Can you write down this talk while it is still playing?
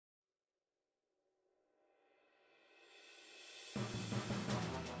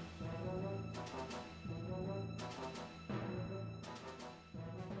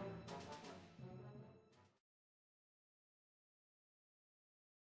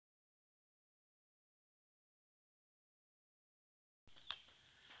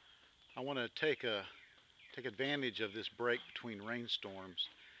I want to take advantage of this break between rainstorms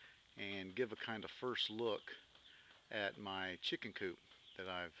and give a kind of first look at my chicken coop that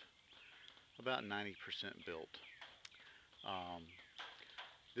I've about 90% built. Um,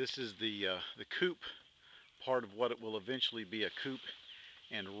 this is the coop part of what it will eventually be a coop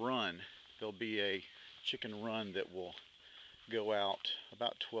and run. There'll be a chicken run that will go out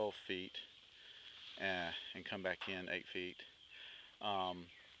about 12 feet and come back in 8 feet. Um,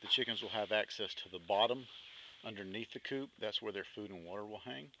 the chickens will have access to the bottom underneath the coop. That's where their food and water will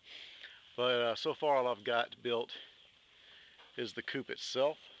hang. But so far all I've got built is the coop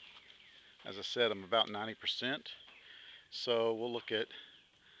itself. As I said, I'm about 90%. So we'll look at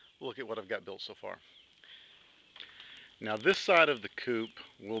what I've got built so far. Now this side of the coop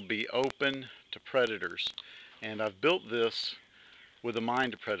will be open to predators, and I've built this with a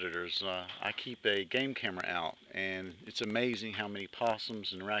mind to predators. I keep a game camera out, and it's amazing how many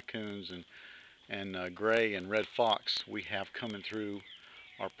possums and raccoons and gray and red fox we have coming through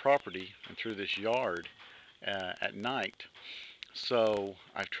our property and through this yard at night. So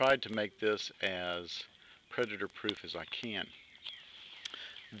I've tried to make this as predator proof as I can.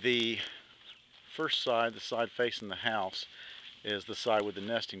 The first side, the side facing the house, is the side with the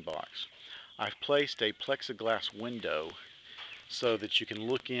nesting box. I've placed a plexiglass window so that you can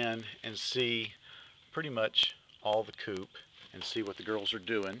look in and see pretty much all the coop and see what the girls are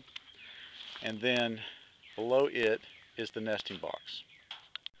doing. And then below it is the nesting box.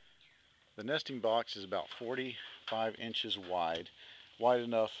 The nesting box is about 45 inches wide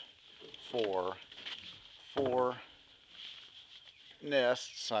enough for 4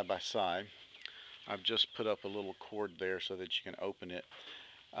 nests side by side. I've just put up a little cord there so that you can open it.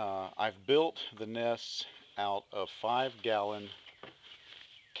 I've built the nests out of 5-gallon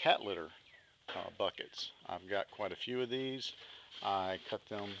cat litter buckets. I've got quite a few of these. I cut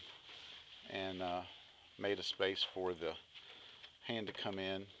them and made a space for the hand to come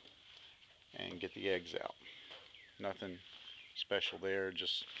in and get the eggs out. Nothing special there,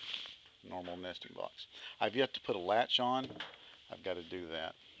 just normal nesting box. I've yet to put a latch on. I've got to do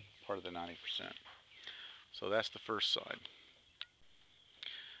that, part of the 90%. So that's the first side.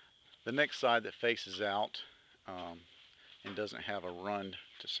 The next side that faces out and doesn't have a run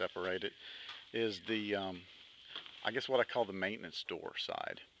to separate it is the, I guess what I call the maintenance door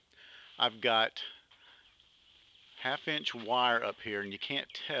side. I've got 1/2-inch wire up here, and you can't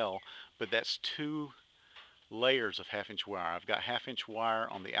tell, but that's 2 layers of 1/2-inch wire. I've got 1/2-inch wire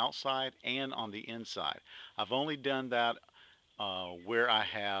on the outside and on the inside. I've only done that where I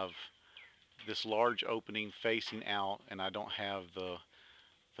have this large opening facing out and I don't have the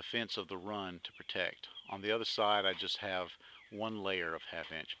fence of the run to protect. On the other side I just have 1 layer of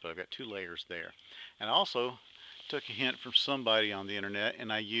 1/2-inch, but I've got 2 layers there. And I also took a hint from somebody on the internet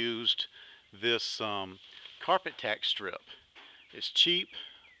and I used this carpet tack strip. It's cheap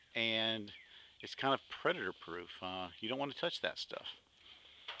and it's kind of predator proof. You don't want to touch that stuff.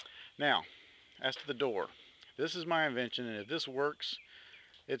 Now, as to the door, this is my invention, and if this works,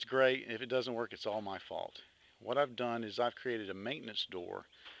 it's great. If it doesn't work, it's all my fault. What I've done is I've created a maintenance door.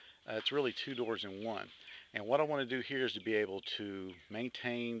 It's really 2 doors in one. And what I want to do here is to be able to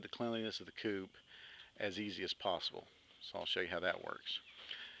maintain the cleanliness of the coop as easy as possible. So I'll show you how that works.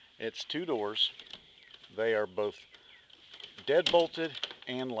 It's 2 doors. They are both dead bolted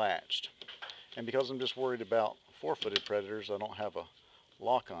and latched. And because I'm just worried about 4-footed predators, I don't have a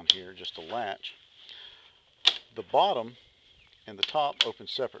lock on here, just a latch. The bottom and the top open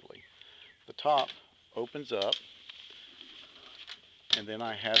separately. The top opens up, and then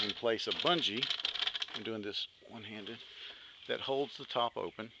I have in place a bungee, I'm doing this one-handed, that holds the top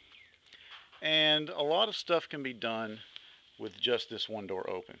open. And a lot of stuff can be done with just this one door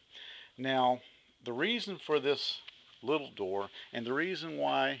open. Now, the reason for this little door, and the reason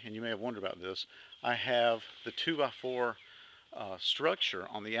why, and you may have wondered about this, I have the 2x4 structure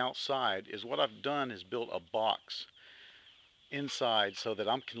on the outside, is what I've done is built a box inside so that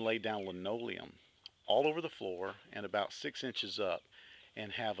I can lay down linoleum all over the floor and about 6 inches up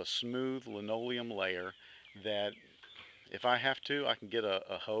and have a smooth linoleum layer that if I have to, I can get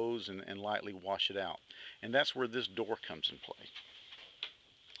a hose and lightly wash it out. And that's where this door comes in play.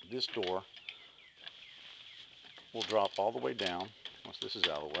 This door will drop all the way down once this is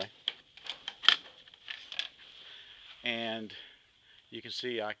out of the way. And you can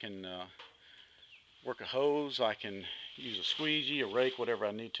see I can work a hose, I can use a squeegee, a rake, whatever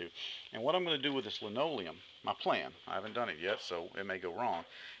I need to. And what I'm going to do with this linoleum, my plan, I haven't done it yet so it may go wrong,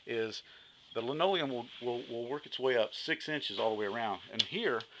 is the linoleum will work its way up 6 inches all the way around. And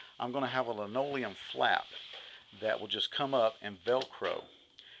here I'm going to have a linoleum flap that will just come up and Velcro.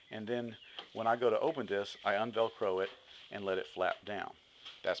 and then when I go to open this, I unvelcro it and let it flap down.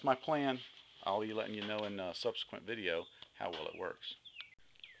 That's my plan. I'll be letting you know in a subsequent video how well it works.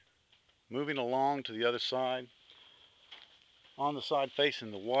 Moving along to the other side. On the side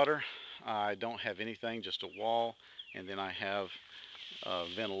facing the water, I don't have anything, just a wall, and then I have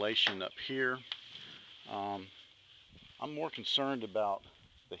ventilation up here. I'm more concerned about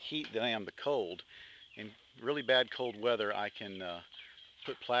the heat than I am the cold. In really bad cold weather, I can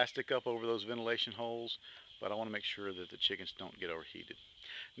put plastic up over those ventilation holes, but I want to make sure that the chickens don't get overheated.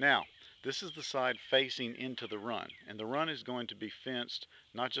 Now, this is the side facing into the run, and the run is going to be fenced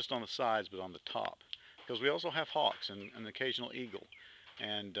not just on the sides but on the top, because we also have hawks and an occasional eagle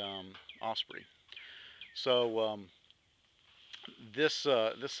and osprey. So this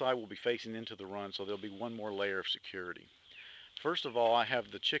side will be facing into the run, so there'll be one more layer of security. First of all, I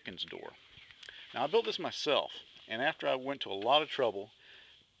have the chickens door. Now, I built this myself, and after I went to a lot of trouble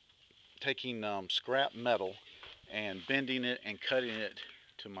taking scrap metal and bending it and cutting it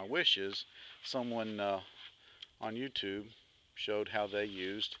to my wishes, someone on YouTube showed how they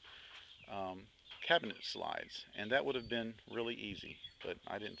used cabinet slides, and that would have been really easy, but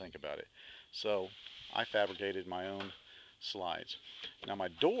I didn't think about it. So I fabricated my own slides. Now, my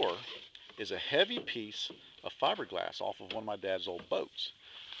door is a heavy piece of fiberglass off of one of my dad's old boats.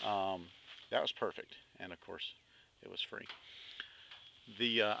 That was perfect, and of course it was free.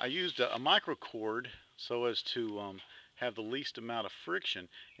 I used a micro cord so as to have the least amount of friction,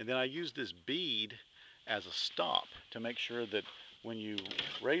 and then I used this bead as a stop to make sure that when you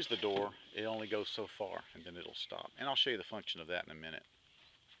raise the door, it only goes so far and then it'll stop. And I'll show you the function of that in a minute.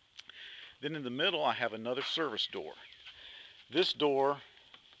 Then in the middle, I have another service door. This door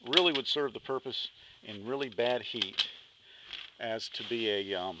really would serve the purpose in really bad heat as to be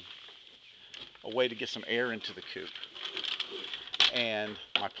a way to get some air into the coop. And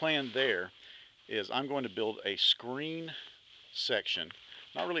my plan there is I'm going to build a screen section,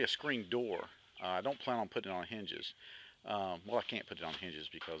 not really a screen door. I don't plan on putting it on hinges. Well, I can't put it on hinges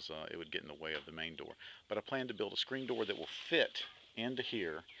because it would get in the way of the main door. But I plan to build a screen door that will fit into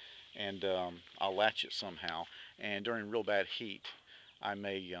here, and I'll latch it somehow. And during real bad heat, I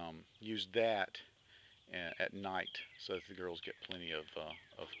may use that at night so that the girls get plenty of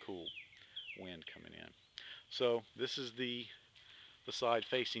cool wind coming in. So this is the side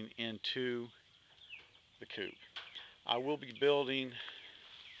facing into the coop. I will be building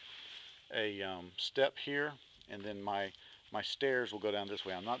a step here, and then my stairs will go down this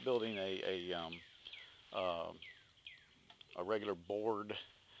way. I'm not building a regular board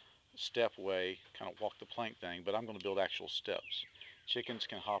stepway, kind of walk the plank thing, but I'm going to build actual steps. Chickens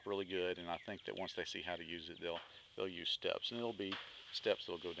can hop really good, and I think that once they see how to use it, they'll use steps, and it'll be steps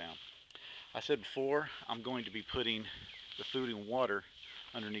that'll go down. I said before, I'm going to be putting the food and water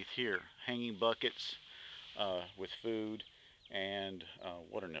underneath here, hanging buckets with food and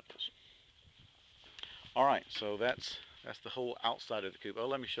water nipples. All right, so that's the whole outside of the coop. Oh,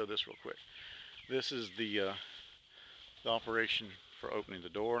 let me show this real quick. This is the operation for opening the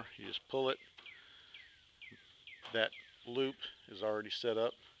door. You just pull it. That loop is already set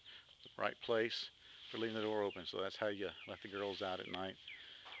up the right place for leaving the door open. So that's how you let the girls out at night,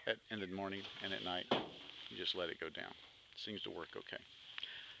 in the morning and at night. You just let it go down. Seems to work okay.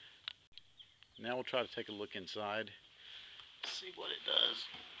 Now we'll try to take a look inside, see what it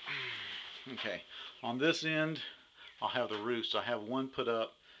does. Okay, on this end I'll have the roosts. I have one put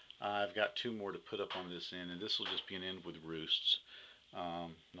up. I've got two more to put up on this end, and this will just be an end with roosts.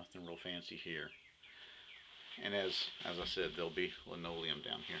 Nothing real fancy here. And as I said, there'll be linoleum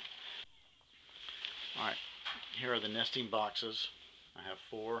down here. Alright, here are the nesting boxes. I have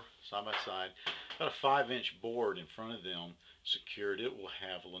 4 side by side. Got a 5-inch board in front of them secured. It will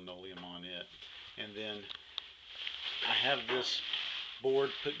have linoleum on it. And then I have this board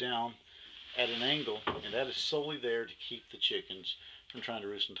put down at an angle, and that is solely there to keep the chickens from trying to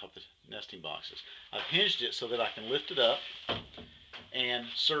roost on top of the nesting boxes. I've hinged it so that I can lift it up and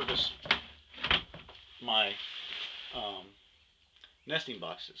service my nesting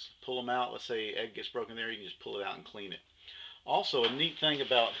boxes. Pull them out. Let's say egg gets broken there, you can just pull it out and clean it. Also, a neat thing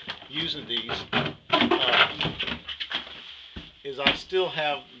about using these is I still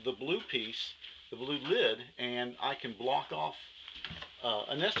have the blue piece, the blue lid, and I can block off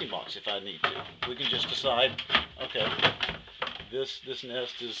a nesting box if I need to. We can just decide, okay, this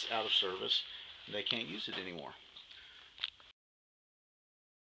nest is out of service, and they can't use it anymore.